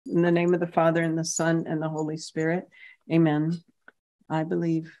In the name of the Father, and the Son, and the Holy Spirit. Amen. I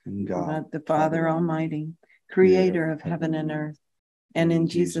believe in God, the Father Almighty, creator of heaven and earth, and in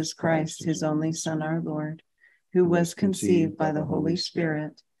Jesus Christ, his only Son, our Lord, who was conceived by the Holy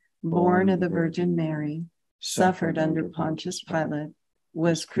Spirit, born of the Virgin Mary, suffered under Pontius Pilate,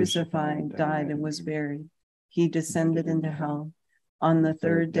 was crucified, died, and was buried. He descended into hell. On the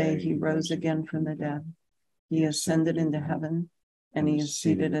third day he rose again from the dead. He ascended into heaven, and he is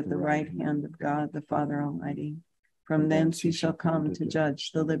seated at the right hand of God, the Father Almighty. From thence he shall come to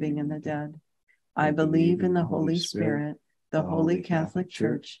judge the living and the dead. I believe in the Holy Spirit, the Holy Catholic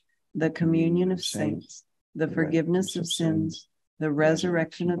Church, the communion of saints, the forgiveness of sins, the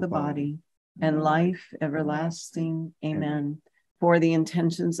resurrection of the body, and life everlasting. Amen. For the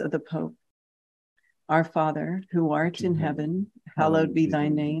intentions of the Pope. Our Father, who art in heaven, hallowed be thy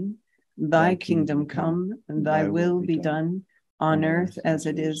name. Thy kingdom come, and thy will be done, on earth as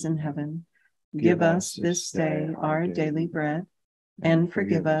it is in heaven. Give us this day our daily bread, and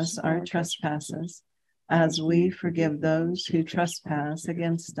forgive us our trespasses, as we forgive those who trespass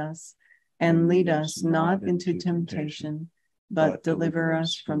against us. And lead us not into temptation, but deliver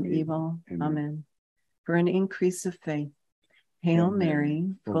us from evil. Amen. For an increase of faith. Hail Mary,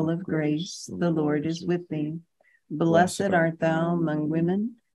 full of grace, the Lord is with thee. Blessed art thou among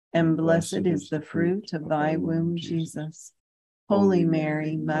women, and blessed is the fruit of thy womb, Jesus. Holy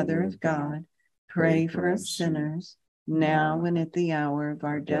Mary, Mother of God, pray for us sinners, now and at the hour of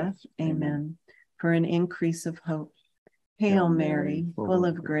our death. Amen. For an increase of hope. Hail Mary, full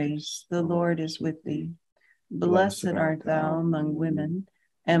of grace, the Lord is with thee. Blessed art thou among women,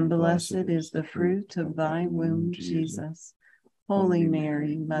 and blessed is the fruit of thy womb, Jesus. Holy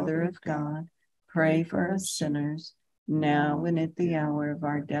Mary, Mother of God, pray for us sinners, now and at the hour of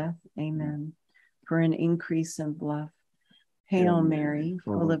our death. Amen. For an increase of love. Hail Mary,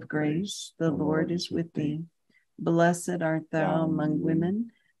 full of grace, the Lord is with thee. Blessed art thou among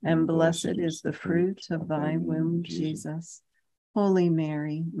women, and blessed is the fruit of thy womb, Jesus. Holy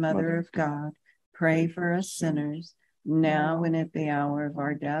Mary, Mother of God, pray for us sinners, now and at the hour of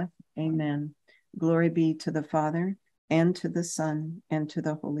our death. Amen. Glory be to the Father, and to the Son, and to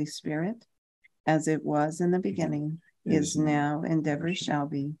the Holy Spirit, as it was in the beginning, is now, and ever shall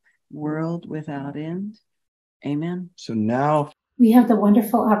be, world without end. Amen. So now we have the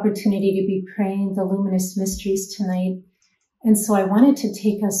wonderful opportunity to be praying the Luminous Mysteries tonight. And so I wanted to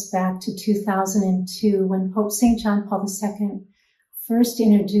take us back to 2002 when Pope St. John Paul II first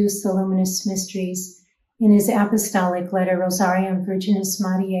introduced the Luminous Mysteries in his apostolic letter, Rosarium Virginis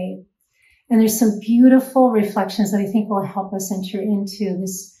Mariae. And there's some beautiful reflections that I think will help us enter into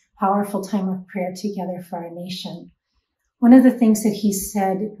this powerful time of prayer together for our nation. One of the things that he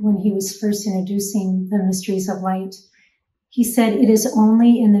said when he was first introducing the mysteries of light, he said, "It is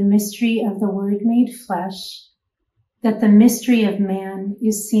only in the mystery of the Word made flesh that the mystery of man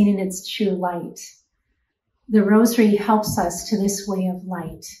is seen in its true light." The Rosary helps us to this way of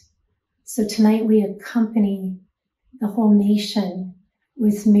light. So tonight we accompany the whole nation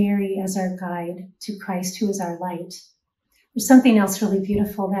with Mary as our guide to Christ, who is our light. There's something else really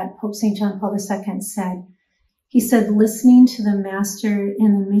beautiful that Pope St. John Paul II said. He said, listening to the Master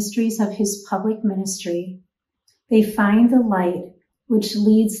in the mysteries of his public ministry, they find the light which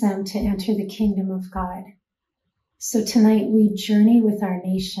leads them to enter the kingdom of God. So tonight we journey with our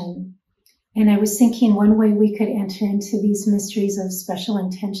nation. And I was thinking one way we could enter into these mysteries of special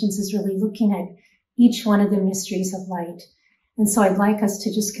intentions is really looking at each one of the mysteries of light. And so I'd like us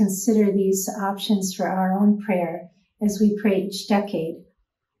to just consider these options for our own prayer as we pray each decade.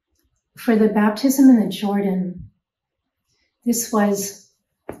 For the baptism in the Jordan, this was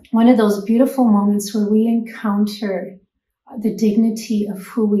one of those beautiful moments where we encounter the dignity of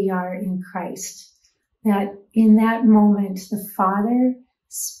who we are in Christ. That in that moment, the Father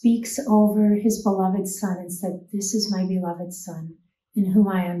speaks over his beloved Son and said, "This is my beloved Son, in whom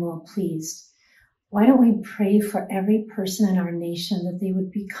I am well pleased." Why don't we pray for every person in our nation that they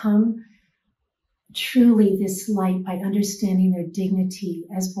would become truly this light by understanding their dignity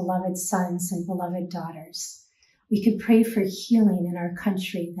as beloved sons and beloved daughters? We could pray for healing in our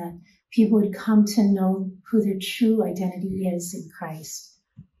country, that people would come to know who their true identity is in Christ.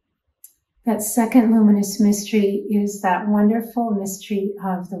 That second luminous mystery is that wonderful mystery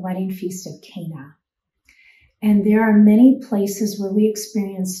of the wedding feast of Cana. And there are many places where we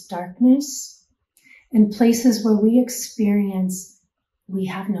experience darkness and places where we experience we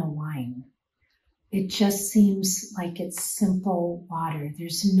have no wine. It just seems like it's simple water.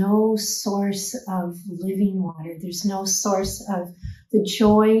 There's no source of living water. There's no source of the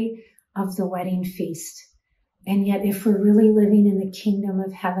joy of the wedding feast. And yet, if we're really living in the kingdom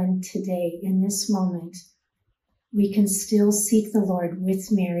of heaven today, in this moment, we can still seek the Lord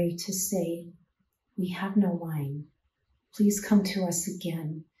with Mary to say, we have no wine. Please come to us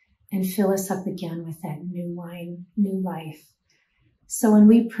again and fill us up again with that new wine, new life. So when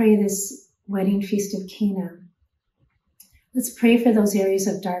we pray this wedding feast of Cana, let's pray for those areas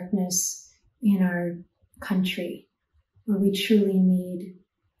of darkness in our country where we truly need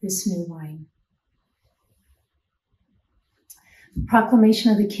this new wine.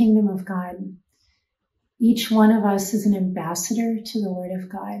 Proclamation of the kingdom of God. Each one of us is an ambassador to the word of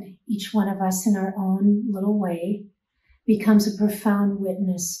God. Each one of us in our own little way becomes a profound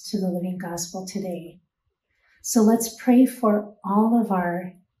witness to the living gospel today. So let's pray for all of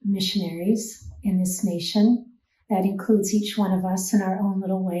our missionaries in this nation. That includes each one of us in our own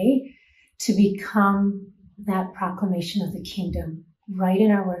little way to become that proclamation of the kingdom right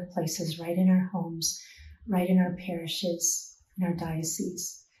in our workplaces, right in our homes, right in our parishes, in our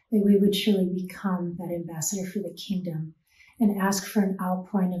dioceses, that we would truly become that ambassador for the kingdom and ask for an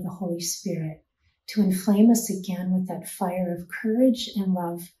outpouring of the Holy Spirit to inflame us again with that fire of courage and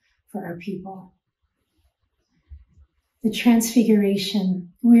love for our people. The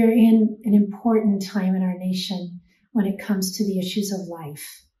Transfiguration. We are in an important time in our nation when it comes to the issues of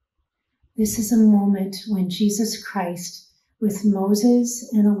life. This is a moment when Jesus Christ, with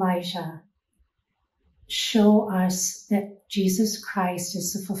Moses and Elijah, show us that Jesus Christ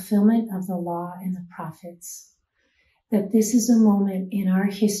is the fulfillment of the law and the prophets. That this is a moment in our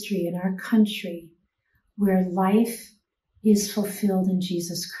history, in our country, where life is fulfilled in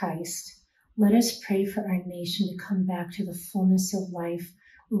Jesus Christ. Let us pray for our nation to come back to the fullness of life,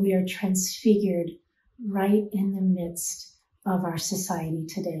 where we are transfigured right in the midst of our society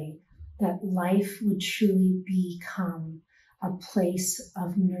today. That life would truly become a place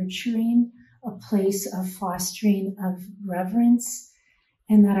of nurturing, a place of fostering, of reverence,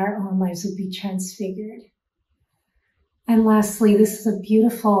 and that our own lives would be transfigured. And lastly, this is a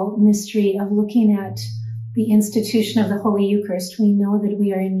beautiful mystery of looking at the institution of the Holy Eucharist. We know that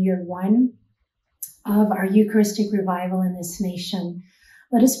we are in year 1 of our Eucharistic revival in this nation.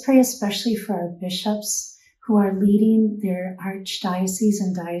 Let us pray especially for our bishops who are leading their archdioceses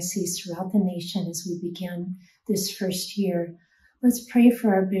and dioceses throughout the nation as we begin this first year. Let's pray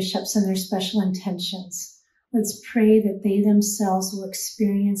for our bishops and their special intentions. Let's pray that they themselves will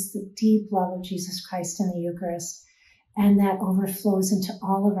experience the deep love of Jesus Christ in the Eucharist, and that overflows into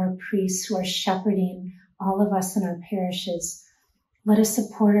all of our priests who are shepherding all of us in our parishes. Let us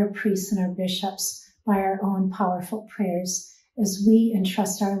support our priests and our bishops by our own powerful prayers as we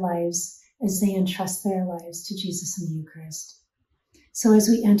entrust our lives, as they entrust their lives to Jesus in the Eucharist. So as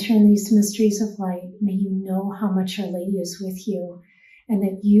we enter in these mysteries of light, may you know how much Our Lady is with you, and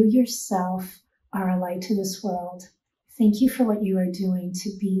that you yourself are a light to this world. Thank you for what you are doing to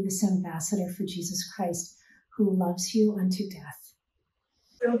be this ambassador for Jesus Christ, who loves you unto death.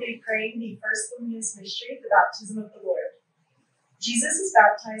 We'll be praying the first luminous mystery, the baptism of the Lord. Jesus is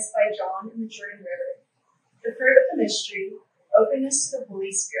baptized by John in the Jordan River. The fruit of the mystery, openness to the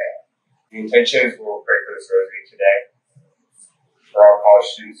Holy Spirit. The intention is we'll pray for this rosary today. For all college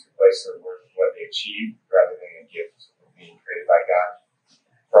students who place their worth in what they achieve rather than a gift of being created by God.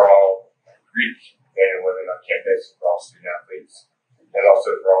 For all Greek men and women on campus, for all student athletes, and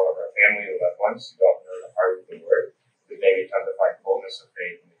also for all of our family and loved ones who don't know the heart of the Lord, that they may come to find fullness of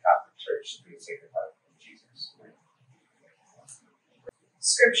faith in the Catholic Church through the Sacred Heart of Jesus.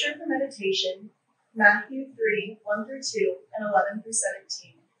 Scripture for meditation, Matthew 3, 1-2 and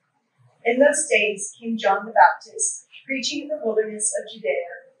 11-17. In those days came John the Baptist, preaching in the wilderness of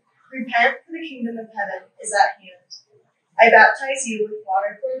Judea, repent, for the kingdom of heaven is at hand. I baptize you with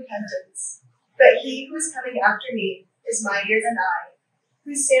water for repentance, but he who is coming after me is mightier than I,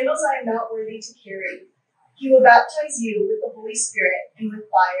 whose sandals I am not worthy to carry. He will baptize you with the Holy Spirit and with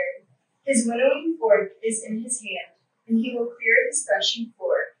fire. His winnowing fork is in his hand, and he will clear his threshing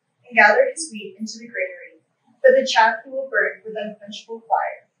floor and gather his wheat into the granary, but the chaff he will burn with unquenchable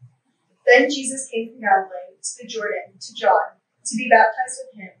fire. Then Jesus came from Galilee to the Jordan to John to be baptized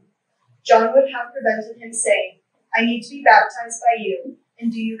with him. John would have prevented him, saying, I need to be baptized by you,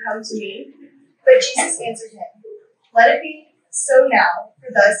 and do you come to me? But Jesus answered him, let it be so now, for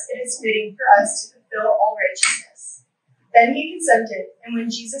thus it is fitting for us to fulfill all righteousness. Then he consented, and when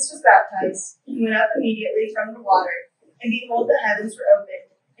Jesus was baptized, he went up immediately from the water, and behold, the heavens were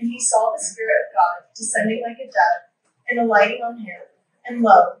opened, and he saw the Spirit of God descending like a dove, and alighting on him. And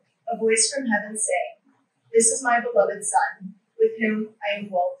lo, a voice from heaven saying, this is my beloved Son, with whom I am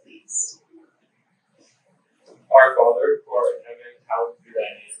well pleased. Our Father, who art in heaven, hallowed be thy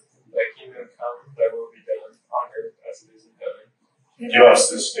name. Thy kingdom come, thy will be done, on earth as it is in heaven. Give us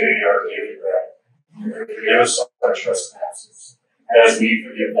this day our daily bread, and forgive us our trespasses, as we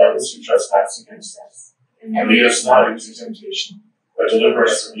forgive those who trespass against us. And lead us not into temptation, but deliver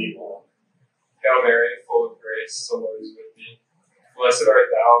us from evil. Hail Mary, full of grace, the Lord is with thee. Blessed art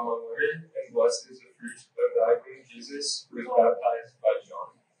thou among women, and blessed is the fruit of thy womb, Jesus, who was baptized by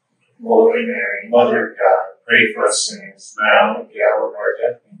John. Holy Mary, Mother of God, pray for us sinners, now and at the hour of our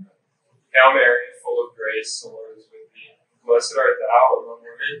death. Amen. Hail Mary, full of grace, the Lord is with thee. Blessed art thou among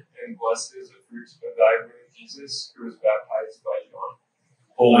women, and blessed is the fruit of thy womb, Jesus, who was baptized by John.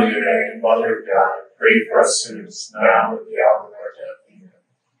 Holy Mary, Mother of God, pray for us sinners, now and at the hour of our death. Amen.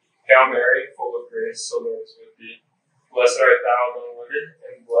 Hail Mary, full of grace, the Lord is with thee. Blessed art thou among women,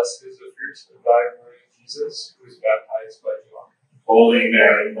 and blessed is the fruit of thy womb, Jesus, who was baptized by John. Holy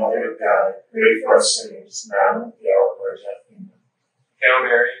Mary, Mother of God, pray for us sinners, now and at the hour of our death. Amen. Hail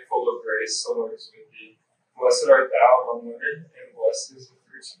Mary, full of grace, the Lord is with thee. Blessed art thou among women, and blessed is the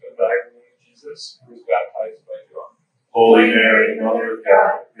fruit of thy womb, Jesus, who was baptized by John. Holy Mary, Mother of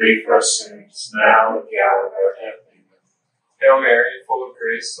God, pray for us sinners, now and at the hour of our death. Amen. Hail Mary, full of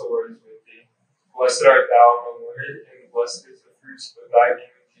grace, the Lord is with thee. Blessed art thou among women, and blessed is the fruit of thy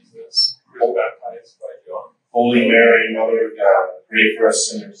womb, Jesus, who was baptized by John. Holy Mary, Mother of God, pray for us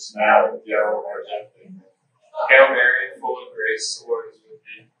sinners, now and at the hour of our death. Amen. Hail Mary, full of grace, the Lord is with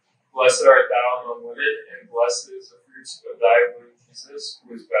thee. Blessed art thou among women, and blessed is the fruit of thy womb, Jesus,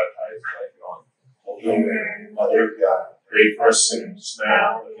 who was baptized by John. Holy Mary, Mother of God, pray for us sinners,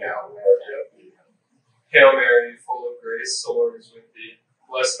 now and at the hour of our death. Amen. Hail Mary, full of grace, the Lord is with thee.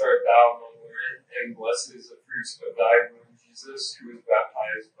 Blessed art thou among women, and blessed is the fruit of thy womb, Jesus, who was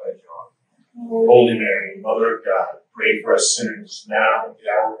baptized by John. Holy Mary, Mother of God, pray for us sinners, now and at the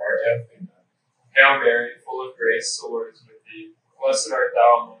hour of our death. Amen. Hail Mary, full of grace, the Lord is with thee. Blessed art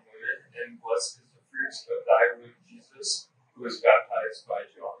thou among women, and blessed is the fruit of thy womb, Jesus, who was baptized by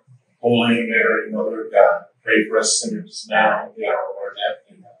John. Holy Mary, Mother of God, pray for us sinners, now and at the hour of our death.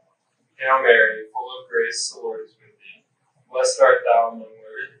 Amen. Hail Mary, full of grace, the Lord is with thee. Blessed art thou among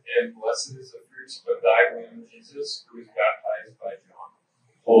women, and blessed is the fruit of thy womb, Jesus, who was baptized by John.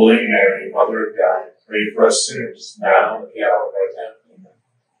 Holy Mary, Mother of God, pray for us sinners, now and at the hour of our death. Amen.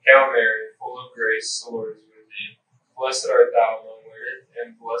 Hail Mary, full of grace, the Lord is with thee. Blessed art thou among women,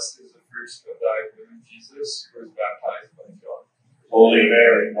 and blessed is the fruit of thy womb, Jesus, who was baptized by John. Holy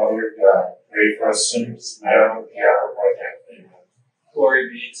Mary, Mother of God, pray for us sinners, now and at the hour of our death. Amen. Glory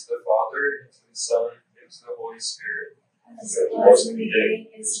be to the Father, and to the Son, and to the Holy Spirit. As it was in the beginning,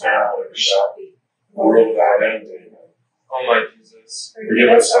 is now, and ever shall be, world without end. Amen. O my Jesus, forgive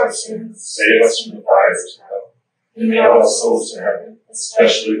us our sins, save us from the fires of hell, and lead all souls to heaven,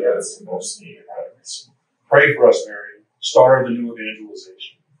 especially those in most need of thy mercy. Pray for us, Mary, star of the new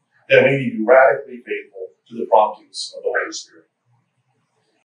evangelization, that we may be radically faithful to the promptings of the Holy Spirit.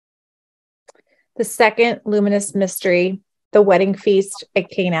 The second luminous mystery, the wedding feast at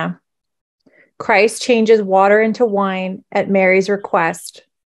Cana. Christ changes water into wine at Mary's request.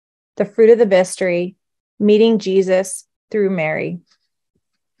 The fruit of the mystery, meeting Jesus through Mary.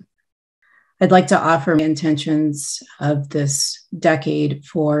 I'd like to offer my intentions of this decade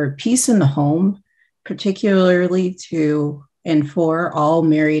for peace in the home, particularly to and for all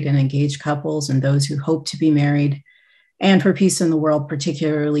married and engaged couples and those who hope to be married, and for peace in the world,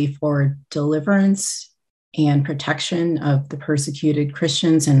 particularly for deliverance and protection of the persecuted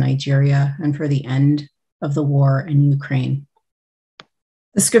Christians in Nigeria, and for the end of the war in Ukraine.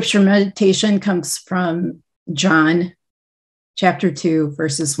 The scripture meditation comes from John chapter 2,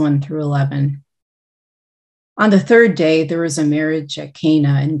 verses 1 through 11. On the third day, there was a marriage at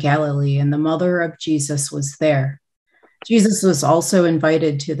Cana in Galilee, and the mother of Jesus was there. Jesus was also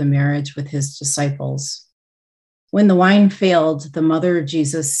invited to the marriage with his disciples. When the wine failed, the mother of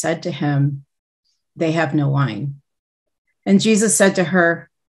Jesus said to him, "They have no wine." And Jesus said to her,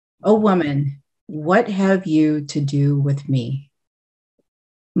 "O woman, what have you to do with me?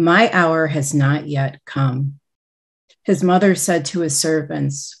 My hour has not yet come." His mother said to his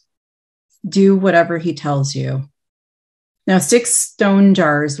servants, "Do whatever he tells you." Now 6 stone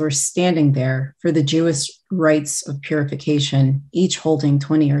jars were standing there for the Jewish rites of purification, each holding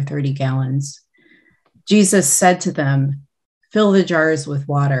 20 or 30 gallons. Jesus said to them, "Fill the jars with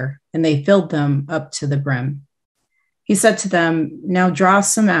water," and they filled them up to the brim. He said to them, "Now draw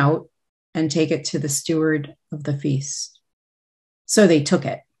some out and take it to the steward of the feast." So they took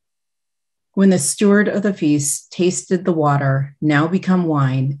it. When the steward of the feast tasted the water, now become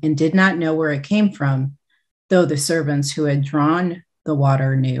wine, and did not know where it came from, though the servants who had drawn the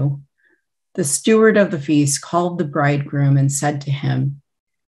water knew, the steward of the feast called the bridegroom and said to him,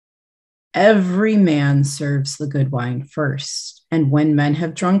 Every man serves the good wine first, and when men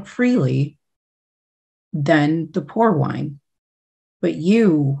have drunk freely, then the poor wine. But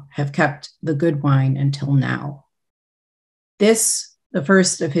you have kept the good wine until now. This, the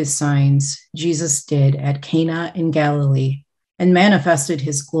first of his signs, Jesus did at Cana in Galilee and manifested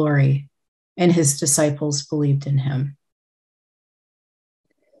his glory, and his disciples believed in him.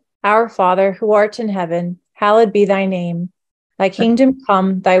 Our Father, who art in heaven, hallowed be thy name. Thy kingdom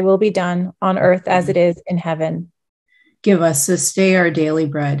come, thy will be done on earth as it is in heaven. Give us this day our daily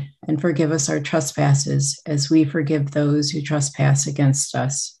bread, and forgive us our trespasses, as we forgive those who trespass against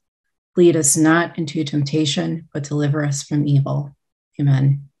us. Lead us not into temptation, but deliver us from evil.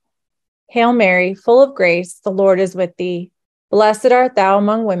 Amen. Hail Mary, full of grace, the Lord is with thee. Blessed art thou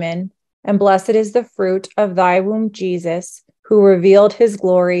among women, and blessed is the fruit of thy womb, Jesus, who revealed his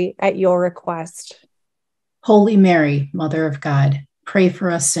glory at your request. Holy Mary, Mother of God, pray for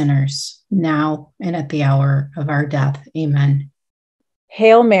us sinners, now and at the hour of our death. Amen.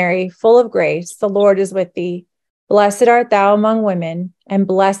 Hail Mary, full of grace, the Lord is with thee. Blessed art thou among women, and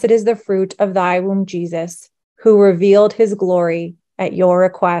blessed is the fruit of thy womb, Jesus, who revealed his glory at your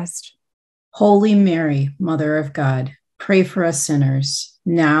request. Holy Mary, Mother of God, pray for us sinners,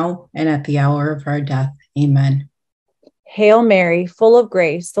 now and at the hour of our death. Amen. Hail Mary, full of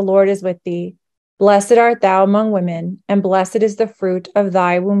grace, the Lord is with thee. Blessed art thou among women, and blessed is the fruit of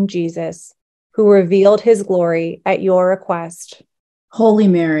thy womb, Jesus, who revealed his glory at your request. Holy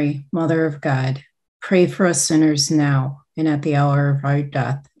Mary, Mother of God, pray for us sinners now and at the hour of our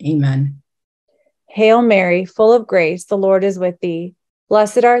death. Amen. Hail Mary, full of grace, the Lord is with thee.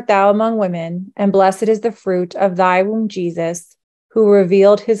 Blessed art thou among women, and blessed is the fruit of thy womb, Jesus, who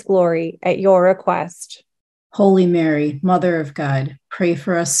revealed his glory at your request. Holy Mary, Mother of God, pray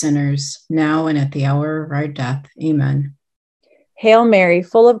for us sinners, now and at the hour of our death. Amen. Hail Mary,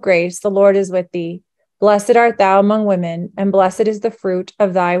 full of grace, the Lord is with thee. Blessed art thou among women, and blessed is the fruit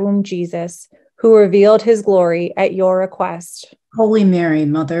of thy womb, Jesus, who revealed his glory at your request. Holy Mary,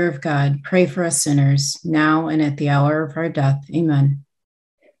 Mother of God, pray for us sinners, now and at the hour of our death. Amen.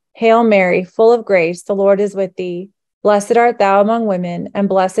 Hail Mary, full of grace, the Lord is with thee. Blessed art thou among women, and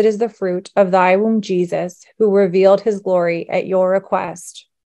blessed is the fruit of thy womb, Jesus, who revealed his glory at your request.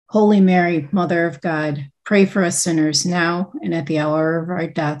 Holy Mary, Mother of God, pray for us sinners now and at the hour of our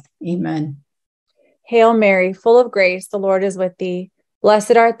death. Amen. Hail Mary, full of grace, the Lord is with thee.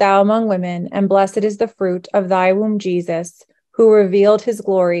 Blessed art thou among women, and blessed is the fruit of thy womb, Jesus, who revealed his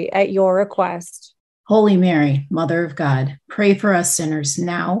glory at your request. Holy Mary, Mother of God, pray for us sinners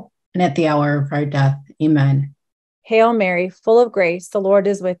now and at the hour of our death. Amen. Hail Mary, full of grace, the Lord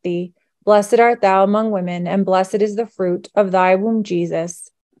is with thee. Blessed art thou among women, and blessed is the fruit of thy womb, Jesus,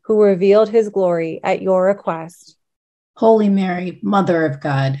 who revealed his glory at your request. Holy Mary, Mother of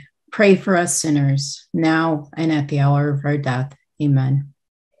God, pray for us sinners, now and at the hour of our death. Amen.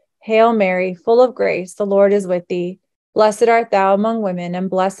 Hail Mary, full of grace, the Lord is with thee. Blessed art thou among women, and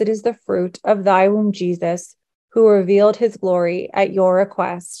blessed is the fruit of thy womb, Jesus, who revealed his glory at your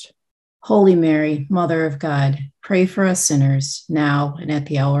request. Holy Mary, Mother of God, pray for us sinners, now and at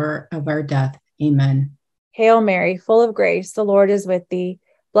the hour of our death. Amen. Hail Mary, full of grace, the Lord is with thee.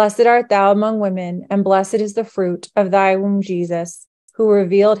 Blessed art thou among women, and blessed is the fruit of thy womb, Jesus, who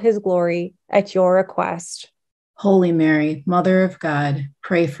revealed his glory at your request. Holy Mary, Mother of God,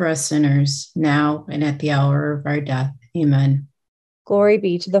 pray for us sinners, now and at the hour of our death. Amen. Glory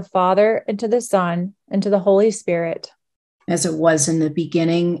be to the Father, and to the Son, and to the Holy Spirit. As it was in the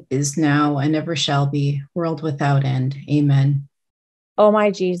beginning, is now, and ever shall be, world without end. Amen. O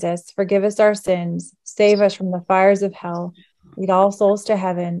my Jesus, forgive us our sins, save us from the fires of hell, lead all souls to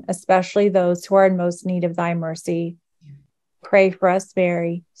heaven, especially those who are in most need of thy mercy. Pray for us,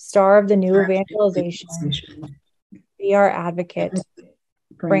 Mary, star of the new evangelization. Be our advocate.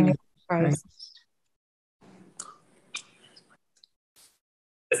 Bring us Christ.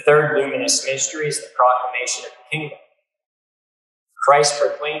 The third luminous mystery is the proclamation of the kingdom. Christ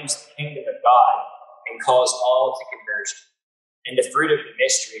proclaims the kingdom of God and calls all to conversion, and the fruit of the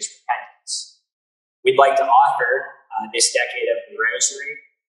mystery is repentance. We'd like to offer this decade of the Rosary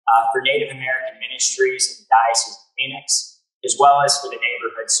for Native American ministries in the Diocese of Phoenix, as well as for the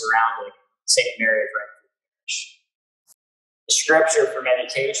neighborhood surrounding St. Mary of Redwood Parish. The scripture for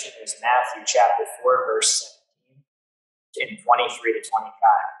meditation is Matthew chapter 4, verse 17 and 23 to 25.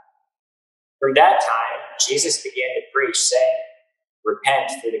 From that time, Jesus began to preach, saying,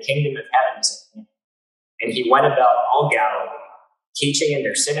 "Repent, for the kingdom of heaven is at hand." And he went about all Galilee, teaching in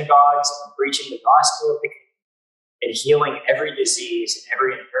their synagogues and preaching the gospel of the kingdom, and healing every disease and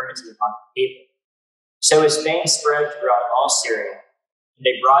every infirmity among the people. So his fame spread throughout all Syria, and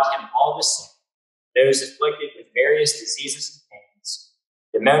they brought him all the sick, those afflicted with various diseases and pains,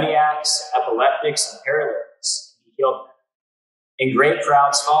 demoniacs, epileptics, and paralytics, and he healed them. And great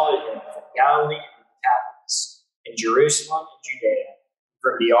crowds followed him from Galilee and the Decapolis, and Jerusalem and Judea,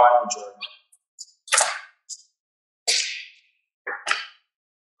 from beyond the Jordan.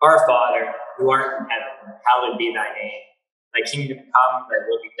 Our Father, who art in heaven, hallowed be thy name. Thy kingdom come, thy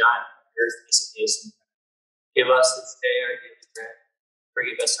will be done, on earth as it is in heaven. Give us this day our daily bread.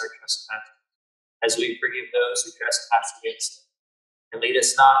 Forgive us our trespasses, as we forgive those who trespass against us. And lead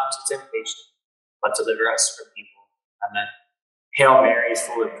us not into temptation, but deliver us from evil. Amen. Hail Mary,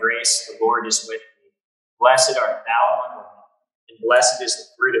 full of grace, the Lord is with thee. Blessed art thou among women, and blessed is the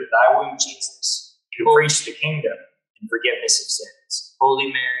fruit of thy womb, Jesus, who preached the kingdom and forgiveness of sins. Holy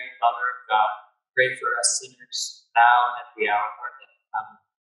Mary, Mother of God, pray for us sinners, now and at the hour of our death. Amen.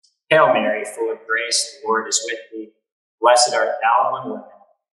 Hail Mary, full of grace, the Lord is with thee. Blessed art thou among women.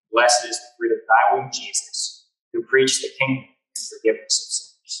 Blessed is the fruit of thy womb, Jesus, who preached the kingdom and forgiveness of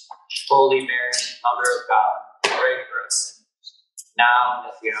sins. Holy Mary, Mother of God, pray for us sinners, now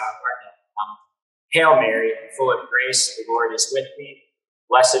and at the hour of our death. Amen. Hail Mary, full of grace, the Lord is with thee.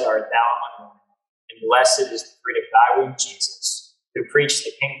 Blessed art thou among women, and blessed is the fruit of thy womb, Jesus, who preached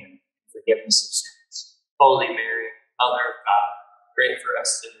the kingdom and forgiveness of sins. Holy Mary, Mother of God, pray for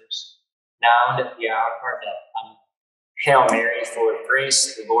us sinners, now and at the hour of our death. Amen. Hail Mary, full of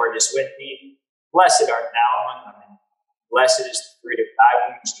grace, the Lord is with thee. Blessed art thou among women. Blessed is the fruit of thy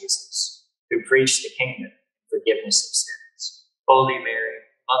womb, Jesus, who preached the kingdom and forgiveness of sins. Holy Mary,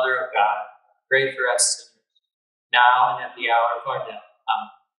 Mother of God, pray for us sinners, now and at the hour of our death. Amen.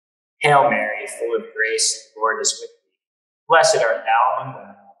 Hail Mary, full of grace, the Lord is with thee. Blessed art thou among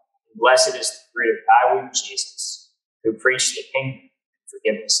women. Blessed is the fruit of thy womb, Jesus, who preached the kingdom and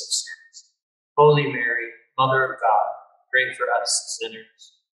forgiveness of sins. Holy Mary, Mother of God, pray for us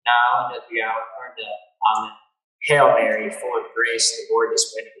sinners, now and at the hour of our death. Amen. Hail Mary, full of grace, the Lord is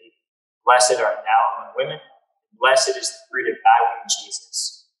with thee. Blessed art thou among women, and blessed is the fruit of thy womb,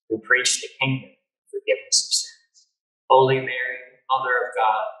 Jesus, who preached the kingdom and forgiveness of sins. Holy Mary, Mother of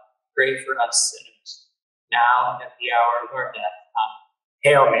God, pray for us sinners, now and at the hour of our death. Amen.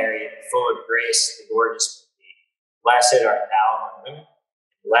 Hail Mary, full of grace, the Lord is with thee. Blessed art thou among women,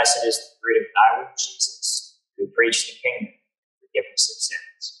 and blessed is the fruit of thy womb, Jesus, who preached the kingdom and forgiveness of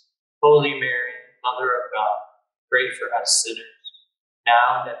sins. Holy Mary, Mother of God, pray for us sinners,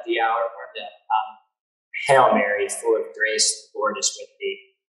 now and at the hour of our death. Amen. Hail Mary, full of grace, the Lord is with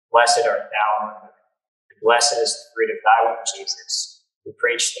thee. Blessed art thou among women, and blessed is the fruit of thy womb, Jesus, who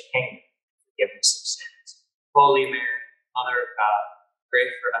preached the kingdom and forgiveness of sins. Holy Mary, Mother of God, pray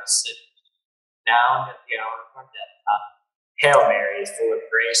for us sinners, now and at the hour of our death. Amen. Hail Mary, full of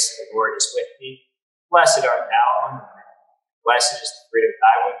grace, the Lord is with thee. Blessed art thou among women, and blessed is the fruit of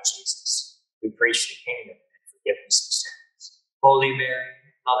thy womb, Jesus, who preached the kingdom and forgiveness of sins. Holy Mary,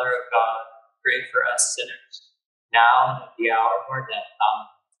 Mother of God, pray for us sinners, now and at the hour of our death. Amen.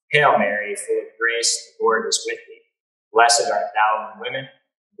 Hail Mary, full of grace, the Lord is with thee. Blessed art thou among women,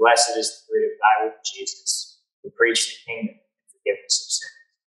 and blessed is the fruit of thy womb, Jesus, who preached the kingdom and forgiveness of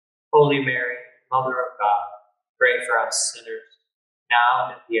sins. Holy Mary, Mother of God, pray for us sinners, now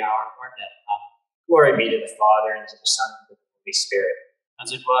and at the hour of our death. Amen. Glory be to the Father, and to the Son, and to the Holy Spirit,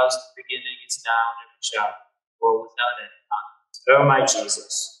 as it was in the beginning, is now, and ever shall be, world without end. Amen. O my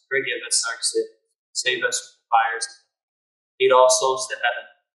Jesus, forgive us our sins, save us from the fires of hell. Lead all souls to heaven,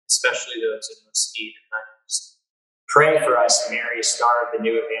 especially those in most need of thy mercy. Pray for us, Mary, star of the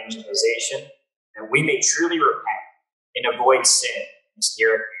new evangelization, that we may truly repent and avoid sin in this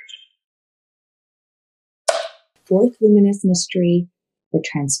dear occasion. Fourth luminous mystery, the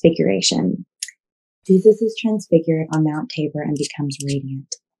Transfiguration. Jesus is transfigured on Mount Tabor and becomes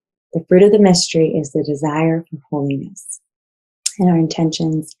radiant. The fruit of the mystery is the desire for holiness. And our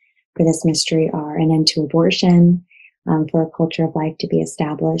intentions for this mystery are an end to abortion, for a culture of life to be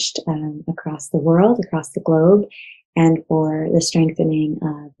established across the world, across the globe, and for the strengthening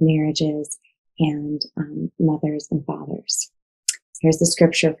of marriages and mothers and fathers. Here's the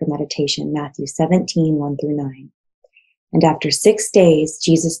scripture for meditation, Matthew 17, 1-9. And after 6 days,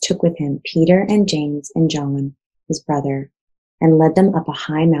 Jesus took with him Peter and James and John, his brother, and led them up a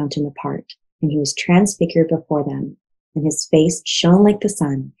high mountain apart. And he was transfigured before them, and his face shone like the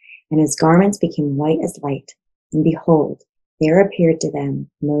sun, and his garments became white as light. And behold, there appeared to them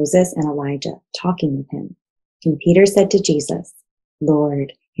Moses and Elijah talking with him. And Peter said to Jesus,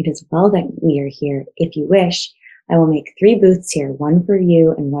 Lord, it is well that we are here. If you wish, I will make 3 booths here, one for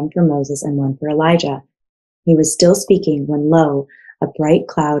you and one for Moses and one for Elijah. He was still speaking when, lo, a bright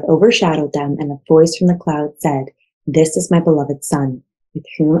cloud overshadowed them, and a voice from the cloud said, This is my beloved Son. with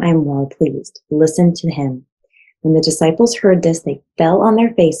whom I am well pleased. Listen to him." When the disciples heard this, they fell on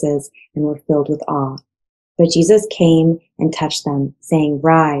their faces and were filled with awe. But Jesus came and touched them, saying,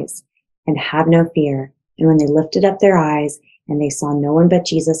 "Rise and have no fear." And when they lifted up their eyes, and they saw no one but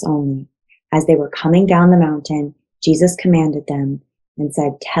Jesus only, as they were coming down the mountain, Jesus commanded them and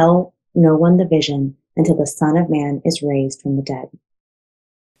said, "Tell no one the vision until the Son of Man is raised from the dead."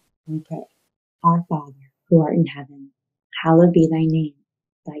 We pray. Our Father, who art in heaven, hallowed be thy name.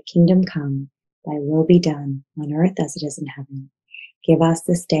 Thy kingdom come, thy will be done, on earth as it is in heaven. Give us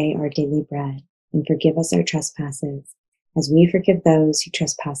this day our daily bread, and forgive us our trespasses, as we forgive those who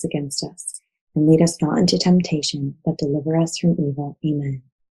trespass against us. And lead us not into temptation, but deliver us from evil. Amen.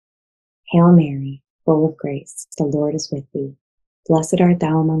 Hail Mary, full of grace, the Lord is with thee. Blessed art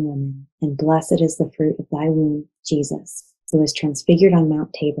thou among women, and blessed is the fruit of thy womb, Jesus, who was transfigured on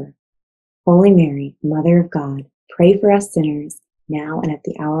Mount Tabor. Holy Mary, Mother of God, pray for us sinners, now and at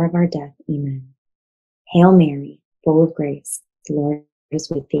the hour of our death. Amen. Hail Mary, full of grace, the Lord is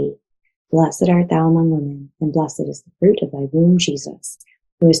with thee. Blessed art thou among women, and blessed is the fruit of thy womb, Jesus,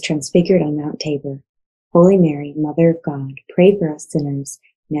 who was transfigured on Mount Tabor. Holy Mary, Mother of God, pray for us sinners,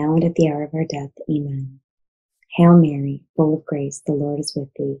 now and at the hour of our death. Amen. Hail Mary, full of grace, the Lord is with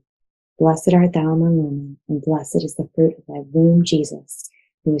thee. Blessed art thou among women, and blessed is the fruit of thy womb, Jesus,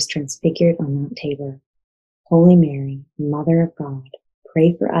 who was transfigured on Mount Tabor. Holy Mary, Mother of God,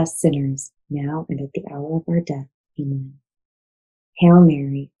 pray for us sinners, now and at the hour of our death. Amen. Hail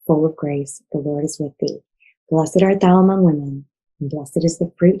Mary, full of grace, the Lord is with thee. Blessed art thou among women, and blessed is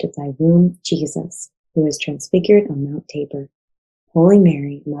the fruit of thy womb, Jesus, who was transfigured on Mount Tabor. Holy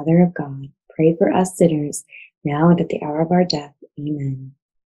Mary, Mother of God, pray for us sinners, now and at the hour of our death. Amen.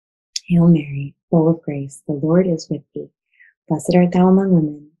 Hail Mary, full of grace, the Lord is with thee. Blessed art thou among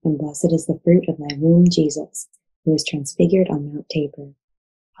women, and blessed is the fruit of thy womb, Jesus, who was transfigured on Mount Tabor.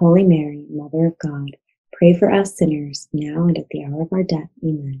 Holy Mary, Mother of God, pray for us sinners, now and at the hour of our death.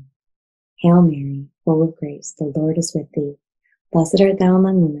 Amen. Hail Mary, full of grace, the Lord is with thee. Blessed art thou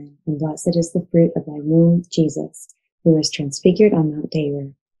among women, and blessed is the fruit of thy womb, Jesus, who was transfigured on Mount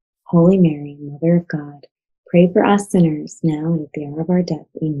Tabor. Holy Mary, Mother of God, pray for us sinners, now and at the hour of our death.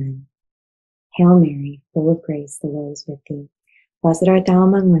 Amen. Hail Mary, full of grace, the Lord is with thee. Blessed art thou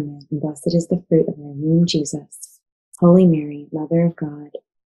among women, and blessed is the fruit of thy womb, Jesus. Holy Mary, Mother of God,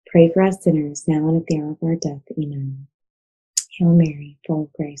 pray for us sinners, now and at the hour of our death. Amen. Hail Mary, full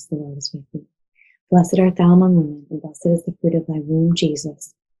of grace, the Lord is with thee. Blessed art thou among women, and blessed is the fruit of thy womb,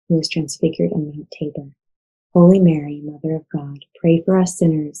 Jesus, who was transfigured on Mount Tabor. Holy Mary, Mother of God, pray for us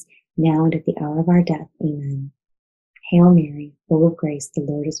sinners, now and at the hour of our death. Amen. Hail Mary, full of grace, the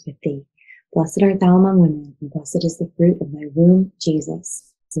Lord is with thee. Blessed art thou among women, and blessed is the fruit of thy womb,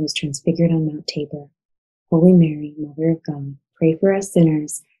 Jesus, who was transfigured on Mount Tabor. Holy Mary, Mother of God, pray for us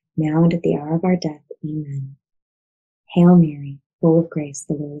sinners, now and at the hour of our death. Amen. Hail Mary, full of grace,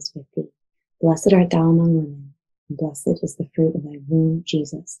 the Lord is with thee. Blessed art thou among women, and blessed is the fruit of thy womb,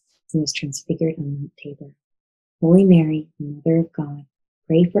 Jesus, who was transfigured on Mount Tabor. Holy Mary, Mother of God,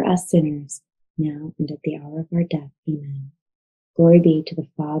 pray for us sinners, now and at the hour of our death. Amen. Glory be to the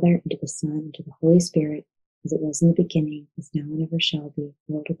Father, and to the Son, and to the Holy Spirit, as it was in the beginning, is now, and ever shall be,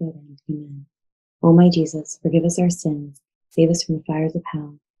 world without end. Amen. O my Jesus, forgive us our sins, save us from the fires of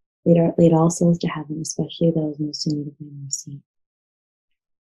hell, lead all souls to heaven, especially those most in need of thy mercy.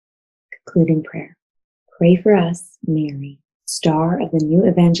 Concluding prayer. Pray for us, Mary, star of the new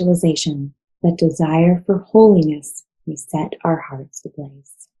evangelization, that desire for holiness may set our hearts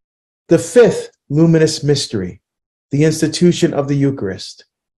ablaze. The fifth luminous mystery, the institution of the Eucharist.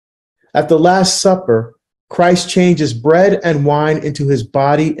 At the Last Supper, Christ changes bread and wine into his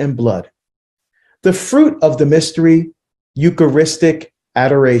body and blood. The fruit of the mystery, Eucharistic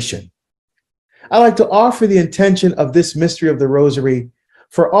adoration. I like to offer the intention of this mystery of the Rosary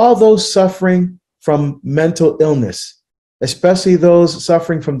for all those suffering from mental illness, especially those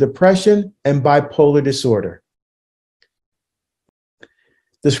suffering from depression and bipolar disorder.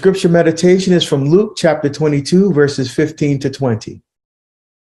 The scripture meditation is from Luke chapter 22, verses 15 to 20.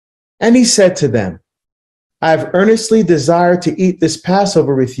 And he said to them, I have earnestly desired to eat this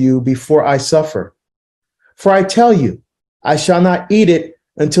Passover with you before I suffer. For I tell you, I shall not eat it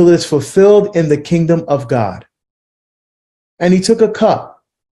until it is fulfilled in the kingdom of God. And he took a cup,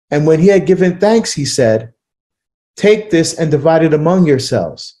 and when he had given thanks, he said, Take this and divide it among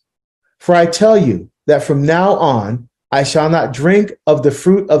yourselves. For I tell you that from now on, I shall not drink of the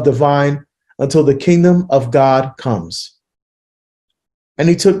fruit of the vine until the kingdom of God comes. And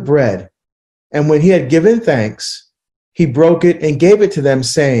he took bread, and when he had given thanks, he broke it and gave it to them,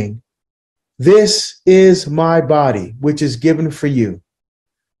 saying, This is my body, which is given for you.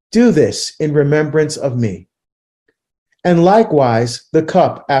 Do this in remembrance of me. And likewise the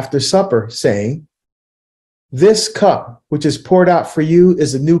cup after supper, saying, This cup which is poured out for you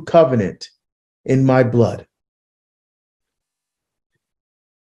is a new covenant in my blood.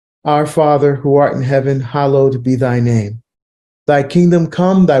 Our Father, who art in heaven, hallowed be thy name. Thy kingdom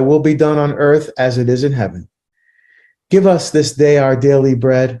come, thy will be done on earth as it is in heaven. Give us this day our daily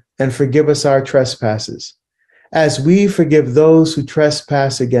bread, and forgive us our trespasses, as we forgive those who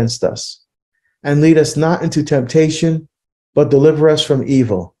trespass against us. And lead us not into temptation, but deliver us from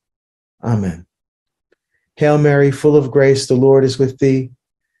evil. Amen. Hail Mary, full of grace, the Lord is with thee.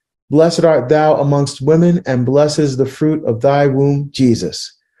 Blessed art thou amongst women, and blessed is the fruit of thy womb,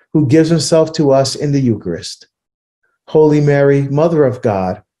 Jesus, who gives himself to us in the Eucharist. Holy Mary, Mother of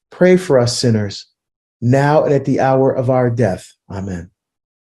God, pray for us sinners, now and at the hour of our death. Amen.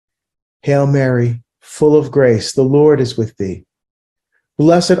 Hail Mary, full of grace, the Lord is with thee.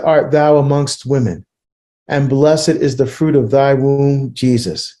 Blessed art thou amongst women, and blessed is the fruit of thy womb,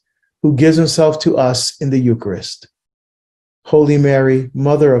 Jesus, who gives himself to us in the Eucharist. Holy Mary,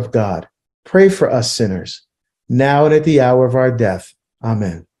 Mother of God, pray for us sinners, now and at the hour of our death.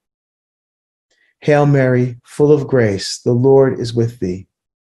 Amen. Hail Mary, full of grace, the Lord is with thee.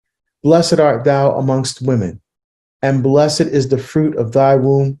 Blessed art thou amongst women, and blessed is the fruit of thy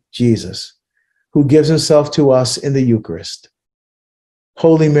womb, Jesus, who gives himself to us in the Eucharist.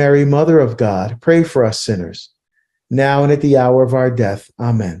 Holy Mary, Mother of God, pray for us sinners, now and at the hour of our death.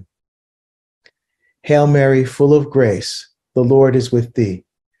 Amen. Hail Mary, full of grace, the Lord is with thee.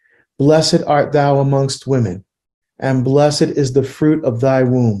 Blessed art thou amongst women, and blessed is the fruit of thy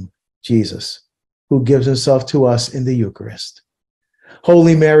womb, Jesus, who gives himself to us in the Eucharist.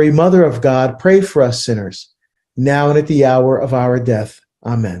 Holy Mary, Mother of God, pray for us sinners, now and at the hour of our death.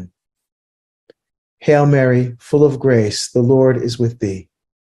 Amen. Hail Mary, full of grace, the Lord is with thee.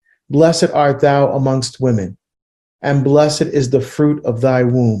 Blessed art thou amongst women, and blessed is the fruit of thy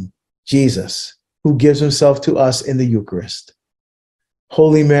womb, Jesus, who gives himself to us in the Eucharist.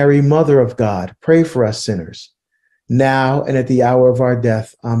 Holy Mary, Mother of God, pray for us sinners, now and at the hour of our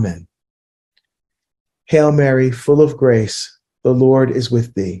death. Amen. Hail Mary, full of grace, the Lord is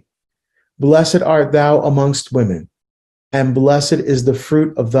with thee. Blessed art thou amongst women, and blessed is the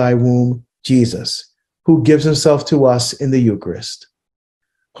fruit of thy womb, Jesus, who gives himself to us in the Eucharist.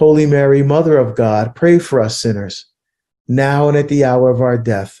 Holy Mary, Mother of God, pray for us sinners, now and at the hour of our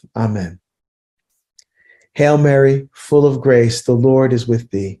death. Amen. Hail Mary, full of grace, the Lord is with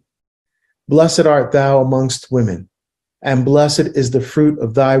thee. Blessed art thou amongst women, and blessed is the fruit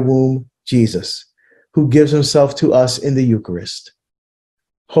of thy womb, Jesus, who gives himself to us in the Eucharist.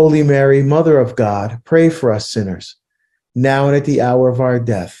 Holy Mary, Mother of God, pray for us sinners, now and at the hour of our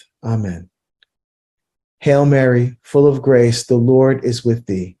death. Amen. Hail Mary, full of grace, the Lord is with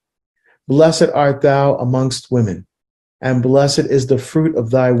thee. Blessed art thou amongst women, and blessed is the fruit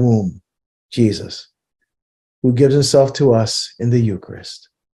of thy womb, Jesus, who gives himself to us in the Eucharist.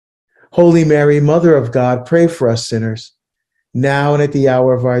 Holy Mary, Mother of God, pray for us sinners, now and at the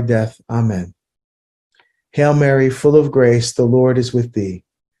hour of our death. Amen. Hail Mary, full of grace, the Lord is with thee.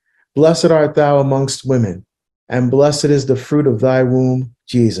 Blessed art thou amongst women, and blessed is the fruit of thy womb,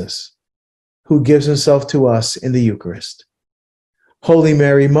 Jesus, who gives himself to us in the Eucharist. Holy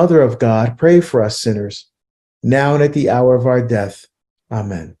Mary, Mother of God, pray for us sinners, now and at the hour of our death.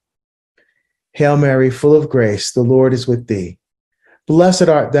 Amen. Hail Mary, full of grace, the Lord is with thee. Blessed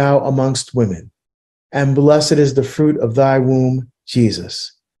art thou amongst women, and blessed is the fruit of thy womb,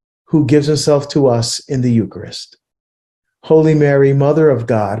 Jesus, who gives himself to us in the Eucharist. Holy Mary, Mother of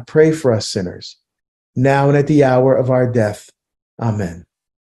God, pray for us sinners, now and at the hour of our death. Amen.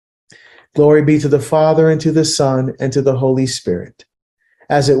 Glory be to the Father, and to the Son, and to the Holy Spirit,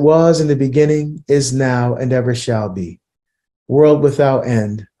 as it was in the beginning, is now, and ever shall be, world without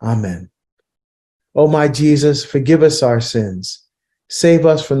end. Amen. O my Jesus, forgive us our sins, save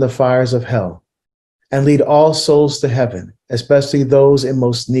us from the fires of hell, and lead all souls to heaven, especially those in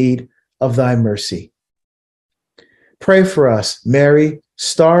most need of thy mercy. Pray for us, Mary,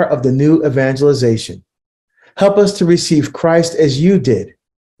 star of the new evangelization. Help us to receive Christ as you did,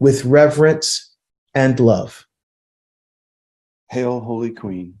 with reverence and love. Hail, Holy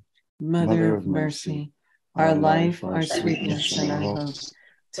Queen, Mother of mercy, our life, our sweetness, and our hope.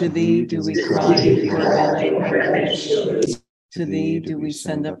 To thee do we cry, poor banished. To thee do we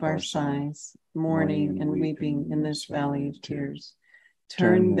send up our sighs, mourning and weeping in this valley of tears.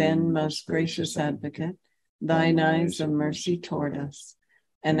 Turn then, most gracious Advocate, thine eyes of mercy toward us,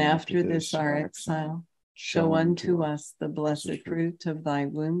 and after this our exile, show unto us the blessed fruit of thy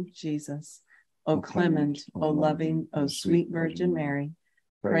womb, Jesus. O clement, O loving, O sweet Virgin Mary,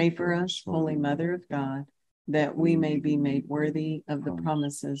 Pray for us, Holy Mother of God, that we may be made worthy of the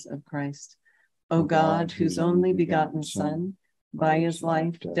promises of Christ. O God, whose only begotten Son, by his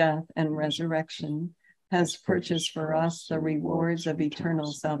life, death, and resurrection, has purchased for us the rewards of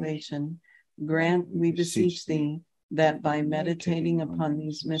eternal salvation, grant, we beseech thee, that by meditating upon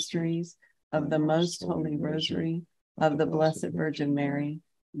these mysteries of the most holy Rosary of the Blessed Virgin Mary,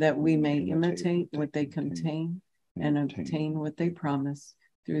 that we may imitate what they contain and obtain what they promise,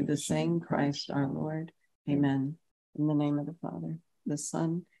 through the same Christ our Lord. Amen. In the name of the Father, the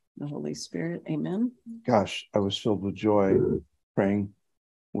Son, the Holy Spirit. Amen. Gosh, I was filled with joy praying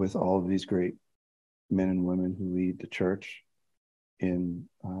with all of these great men and women who lead the church in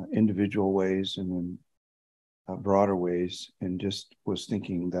individual ways and in broader ways, and just was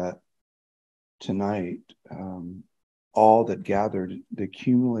thinking that tonight, all that gathered, the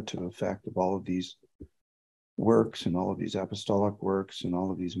cumulative effect of all of these works and all of these apostolic works and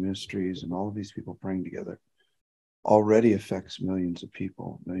all of these ministries and all of these people praying together already affects millions of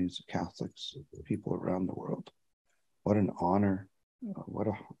people, millions of Catholics, people around the world. What an honor,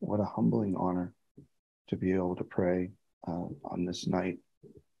 what a humbling honor to be able to pray on this night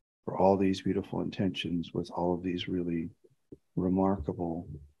for all these beautiful intentions with all of these really remarkable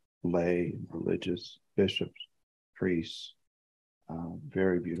lay, religious bishops, priests.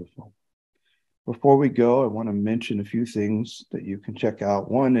 Very beautiful. Before we go, I want to mention a few things that you can check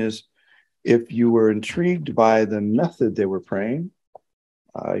out. One is, if you were intrigued by the method they were praying,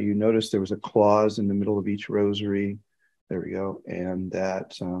 you notice there was a clause in the middle of each rosary. There we go. And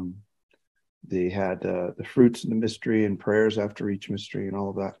that they had the fruits of the mystery and prayers after each mystery and all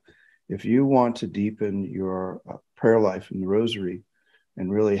of that. If you want to deepen your prayer life in the rosary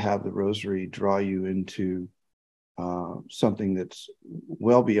and really have the rosary draw you into something that's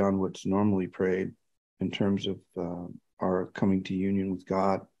well beyond what's normally prayed in terms of our coming to union with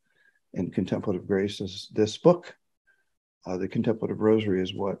God and contemplative grace, this book, the Contemplative Rosary,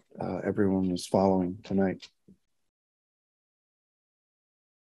 is what everyone is following tonight.